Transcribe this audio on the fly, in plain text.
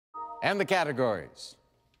And the categories.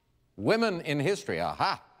 Women in history,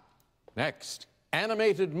 aha. Next,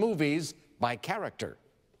 animated movies by character.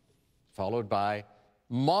 Followed by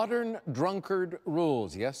modern drunkard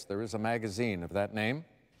rules. Yes, there is a magazine of that name.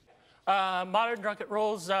 Modern drunkard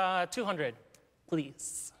rules, 200,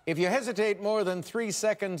 please. If you hesitate more than 3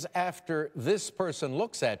 seconds after this person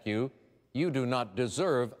looks at you, you do not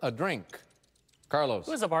deserve a drink. Carlos.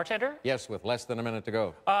 Who is a bartender? Yes, with less than a minute to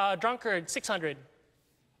go. Drunkard, 600.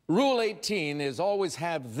 Rule 18 is always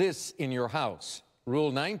have this in your house.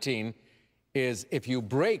 Rule 19 is if you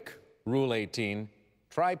break Rule 18,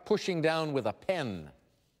 try pushing down with a pen.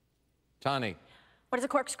 Tani. What is a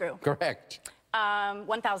corkscrew? Correct.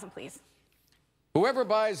 1,000, please. Whoever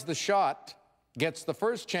buys the shot gets the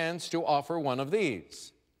first chance to offer one of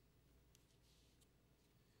these.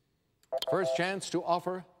 First chance to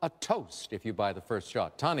offer a toast if you buy the first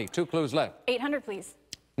shot. Tani, 2 clues left. 800, please.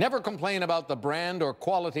 Never complain about the brand or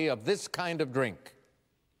quality of this kind of drink.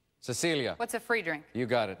 Cecilia. What's a free drink? You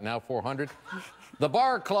got it. Now 400. The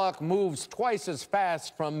bar clock moves twice as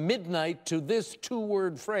fast from midnight to this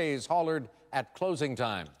 2-word phrase hollered at closing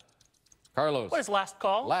time. Carlos. What is last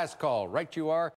call? Last call. Right you are.